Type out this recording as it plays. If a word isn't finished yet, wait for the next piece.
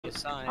a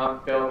sign. I'm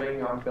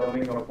filming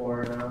a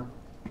porno.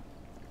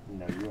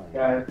 No, you aren't.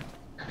 Guys,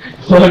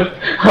 look,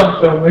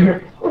 I'm filming a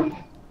porno.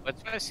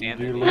 What's my You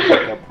sanity? do look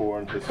like a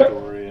porn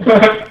historian.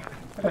 What's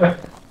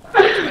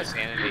my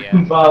sanity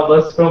at? Bob,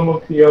 let's film a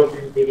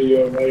POV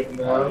video right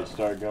Now now. you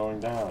start going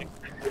down.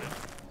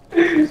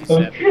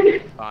 67. Okay.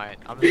 Fine.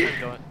 I'm just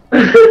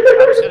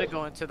gonna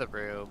go into the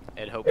room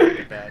and hope for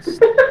the best.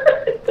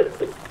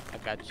 I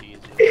got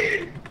Jesus.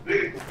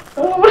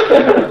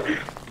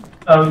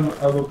 I'm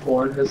a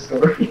porn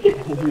historian.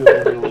 You're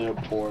literally a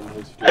porn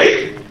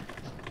historian.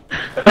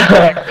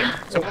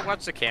 Someone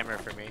watch the camera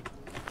for me.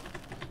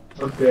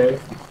 Okay.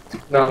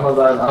 Now hold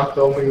on, I'm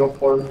filming a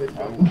porn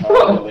video. I'm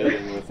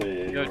correlating with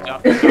a Yo,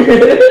 rock.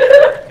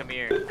 come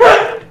here.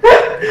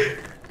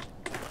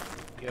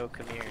 Yo,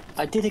 come here.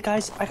 I did it,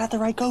 guys. I got the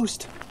right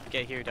ghost.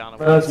 Get here,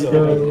 Donovan. How's he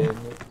doing?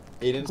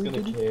 Aiden's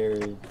gonna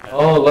carry.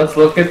 Oh, let's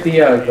look at the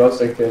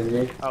ghost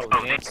activity. Oh,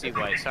 Nancy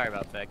White. Sorry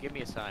about that. Give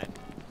me a sign.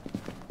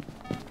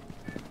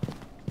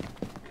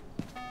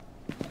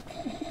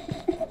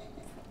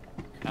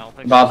 I don't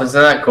think Bob,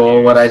 isn't that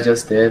cool what I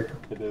just did?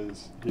 It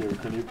is. Here,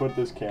 can you put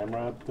this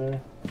camera up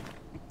there?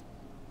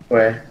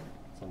 Where?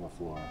 It's on the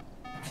floor.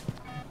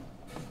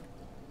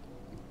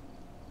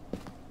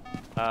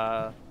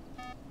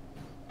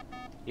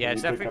 Yeah,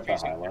 it's Can you pick definitely up the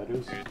facing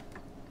highlighters? Dude.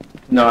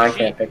 No, I Is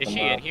can't pick Is them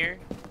she in up. here?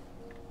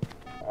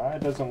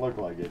 It doesn't look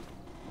like it.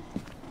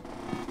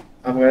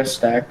 I'm gonna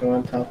stack them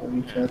on top of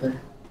each other.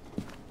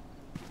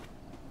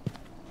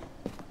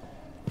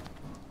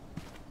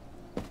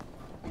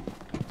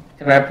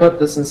 Can I put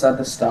this inside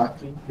the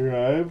stocking? Here,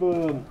 I have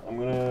a. I'm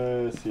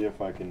gonna see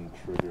if I can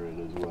trigger it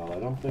as well. I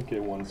don't think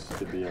it wants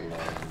to be alone.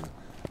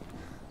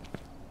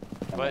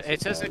 But Unless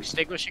it says does.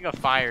 extinguishing a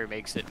fire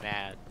makes it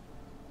mad.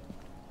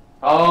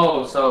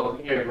 Oh, so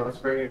here, let's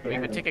bring a We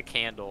candle. could take a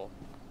candle.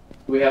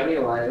 Do we have any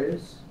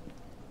lighters?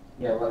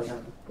 Yeah, let's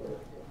have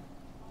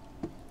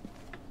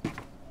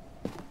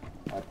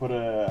I put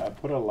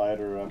a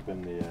lighter up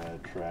in the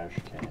trash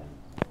can.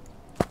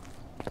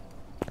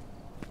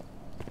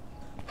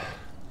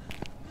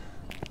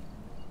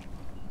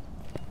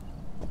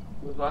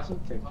 Who's watching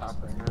TikTok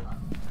right now?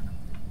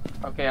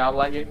 Okay, I'll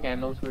light your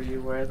candles for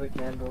you. Where are the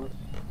candles?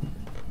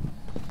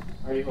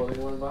 Are you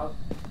holding one, Bob?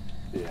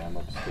 Yeah, I'm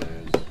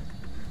upstairs.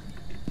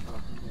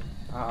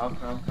 I'm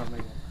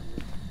coming.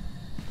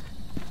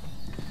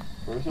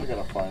 First, I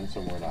gotta find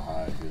somewhere to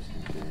hide just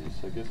in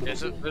case. I guess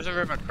There's a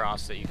room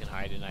across that you can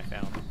hide in. I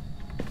found.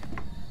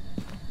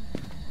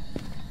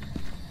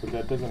 But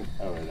that doesn't.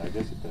 Oh wait, I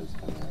guess it does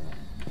have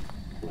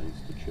a place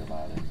to chill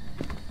out in.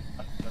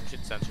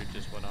 Motion sensor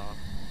just went off.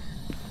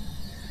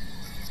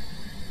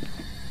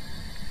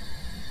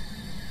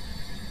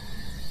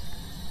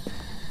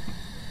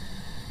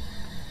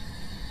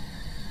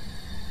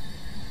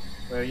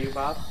 Where are you,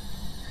 Bob?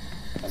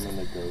 I'm in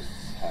the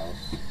ghost's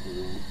house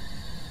room.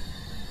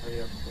 Are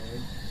you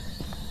upstairs?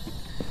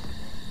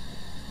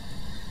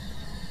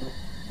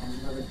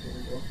 Another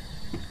candle.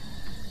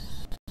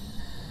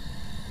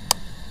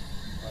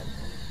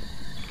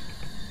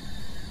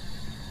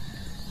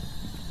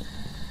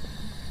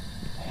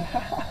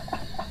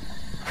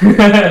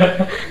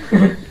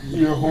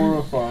 You're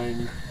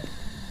horrifying.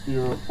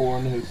 You're a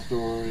porn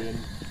historian.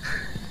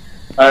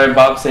 Alright,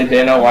 Bob, say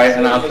Dana White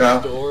and I'll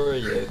drop.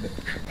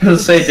 Historian.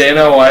 Say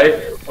Dana White,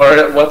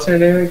 or what's her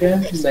name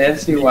again?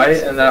 Nancy White,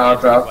 and then I'll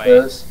drop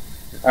this.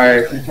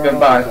 Alright, She turned on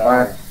goodbye, the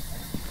shower. bye.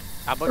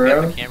 How about For get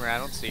real? the camera? I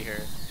don't see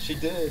her. She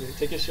did.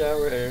 Take a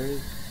shower,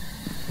 Aaron.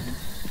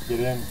 Get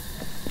in.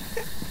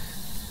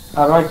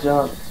 How do I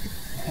jump?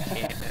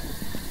 Can't.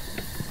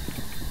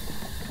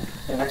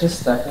 Can I just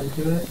step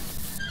into it?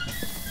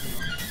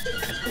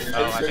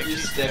 Oh, I think you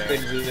she's step there.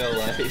 in real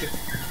life.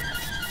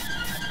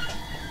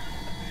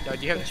 No,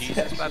 do you have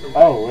Jesus by the way?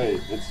 Oh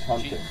wait, it's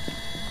hunting.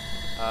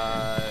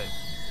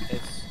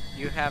 It's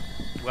you have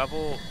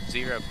level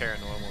 0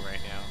 paranormal right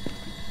now.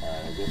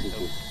 Alright, I guess it's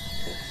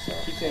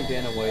just. Keep saying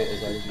Dana White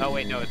as I do. Oh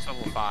wait, no, it's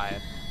level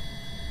 5.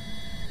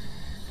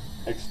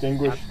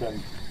 Extinguish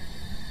them.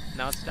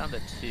 Now it's down to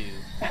 2.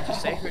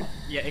 Just say her.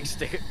 Yeah,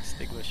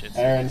 extinguish it.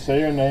 Aaron, say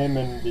your name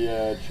in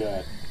the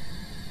chat.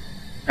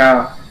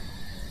 Oh,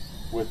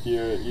 With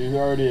you're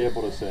already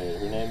able to say it.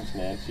 Her name's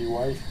Nancy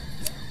White.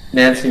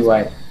 Nancy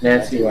White.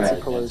 Nancy White.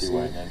 Nancy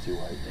White. Nancy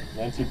White.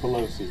 Nancy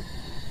Pelosi.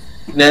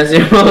 Nancy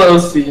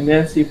Pelosi.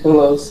 Nancy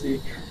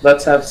Pelosi.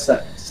 Let's have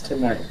sex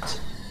tonight.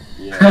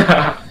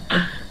 Yeah.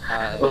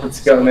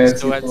 Let's go, Nancy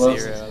Still at Pelosi.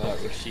 0.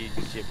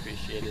 She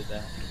appreciated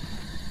that.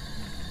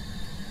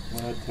 I'm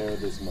gonna tear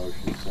this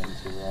motion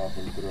sensor off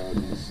and throw it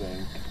in the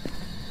sink.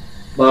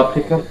 Well,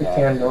 pick up the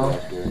candle.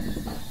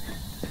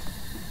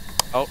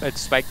 Oh, it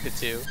spiked to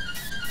 2.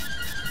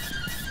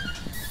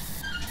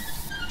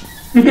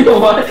 You know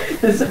what?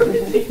 This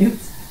everything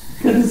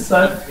is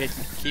such.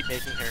 Keep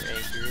making her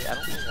angry. I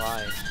don't know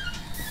why.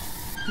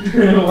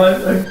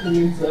 What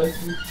everything such?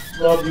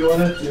 Bob, you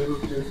wanna do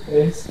your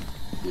face?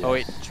 Yes. Oh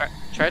wait,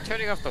 try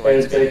turning off the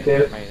Wait, lights. take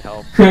it. That might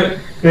help.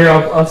 Here,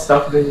 I'll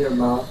stuff it in your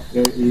mouth.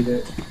 You'll eat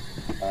it.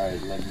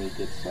 Alright, let me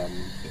get some.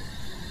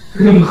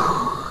 Here,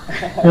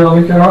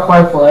 let me turn off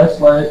my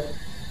flashlight.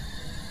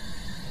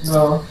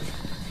 No.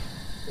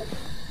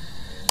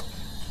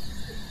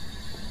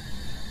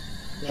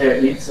 Here,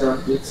 eat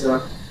some, eat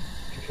some.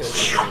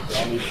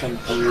 I need some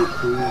food,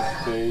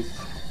 please.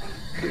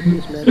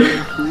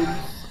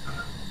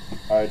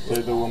 Alright,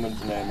 say the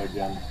woman's name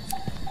again.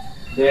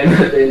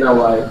 Dana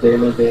White.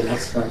 Dana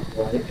Skunk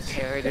White.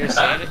 Aaron, you're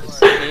saying it.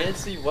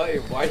 Nancy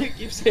White. Why do you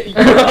keep saying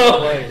Dana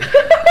White?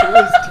 Who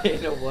is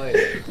Dana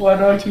White? Why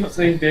do I keep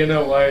saying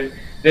Dana White?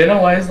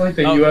 Dana White is like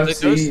the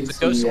UFC. The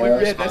ghost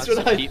word Yeah, that's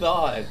what I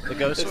thought. The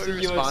ghost That's word the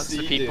responds to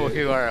UFC people dude.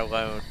 who are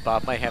alone.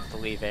 Bob might have to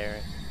leave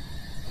Aaron.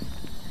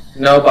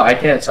 No, but I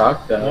can't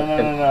talk though.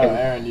 No,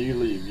 Aaron, you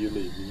leave.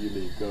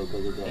 Go.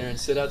 Aaron,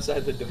 sit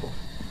outside the door.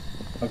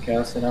 Okay,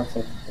 I'll sit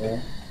outside the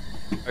door.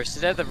 Or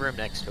sit at the room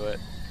next to it.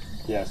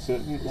 Yeah,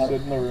 sit in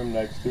the room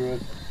next to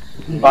it.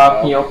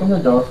 Bob, can you open the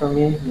door for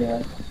me?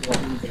 Yeah.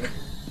 Open the door.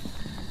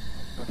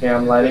 Okay,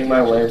 I'm lighting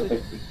my way with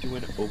the... Do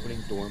an opening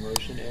door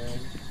motion, Aaron?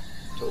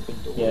 To open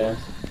doors? Yeah.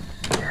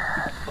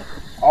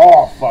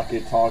 Oh, fuck,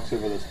 it talks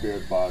over the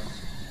spirit box.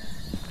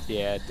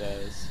 Yeah, it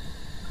does.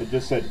 It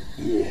just said,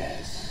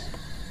 yes.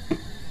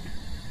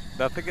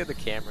 Nothing in the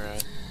camera.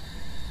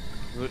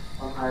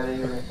 I'm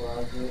hiding in the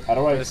closet. How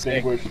do I Let's see.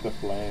 extinguish the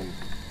flame?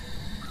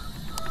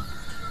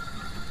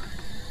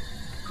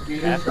 You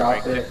Have just to drop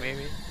right click, it.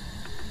 maybe?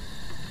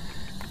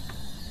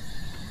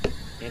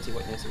 Nancy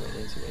White.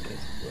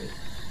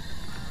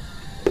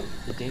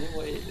 The Dana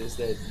White is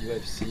that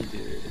UFC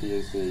dude. He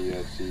is the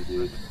UFC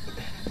dude.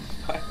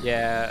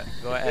 Yeah,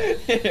 go ahead.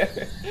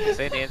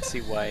 Say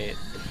Nancy White.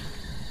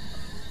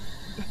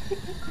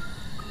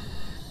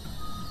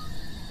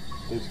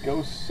 This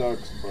ghost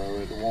sucks, bro.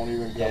 It won't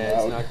even come Yeah,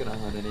 out. it's not gonna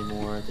hunt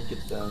anymore. I think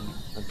it's done.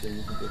 I think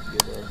we have to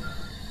give up.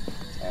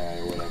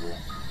 Alright, whatever.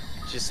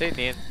 Just say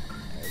Nancy.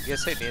 You gotta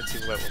say Nancy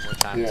White one more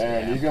time. Yeah, so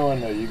Aaron, you go in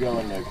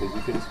there, because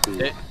you can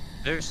speak.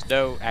 There's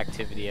no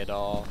activity at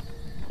all.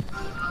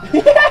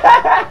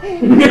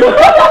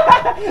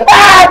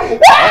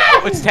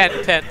 Oh, it's 10.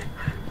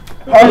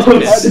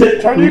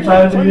 Turn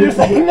your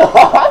thing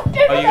off!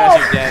 Oh, you guys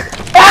are dead.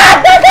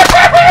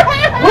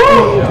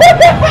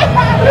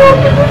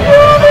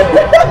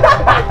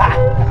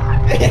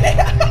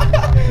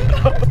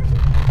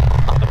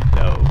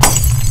 No.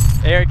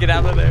 Aaron, get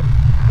out of there.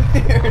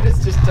 Aaron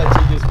is just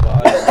touching his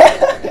body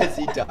as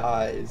he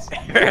dies.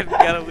 Aaron,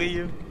 gotta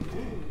leave.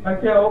 I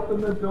can't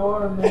open the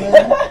door,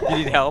 man. You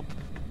need help?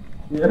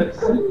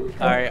 Yes.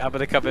 Alright, I'm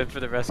gonna come in for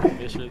the rescue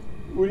mission.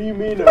 What do you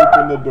mean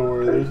open the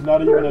door? There's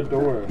not even a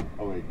door.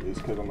 Oh wait, it's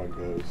because I'm a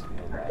ghost.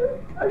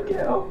 I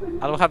can't open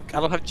it. I don't have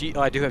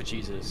I do have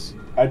Jesus.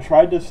 I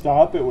tried to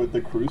stop it with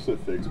the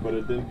crucifix, but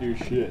it didn't do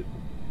shit.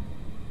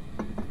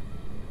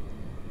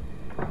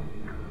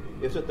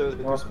 You have to throw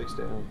the crucifix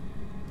down.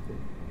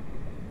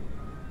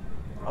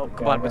 Oh,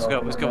 come on, let's go.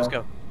 Let's go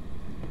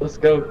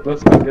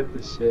get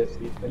this shit.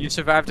 You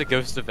survived a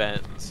ghost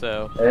event,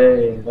 so.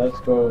 Hey, let's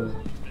go.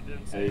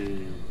 Hey,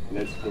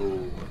 let's go.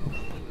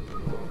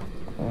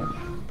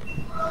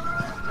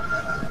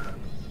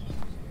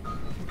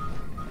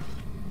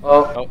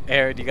 Oh,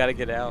 Aaron, you gotta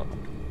get out.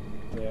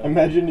 Yeah.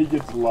 Imagine he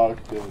gets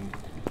locked in.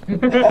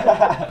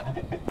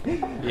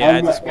 Yeah,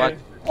 I just watched.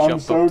 I'm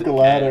so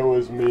glad it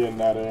was me and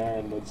not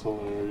Aaron. That's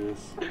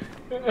hilarious.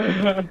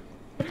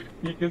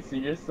 You can see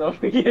yourself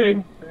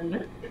getting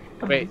murdered.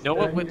 Wait, no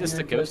one witnessed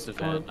the ghost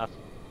event.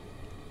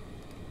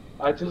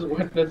 I just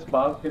witnessed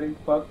Bob getting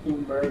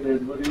fucking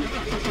murdered. What do you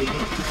think?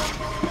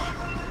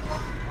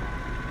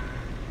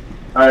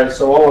 Alright,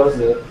 so what was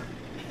it?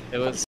 It was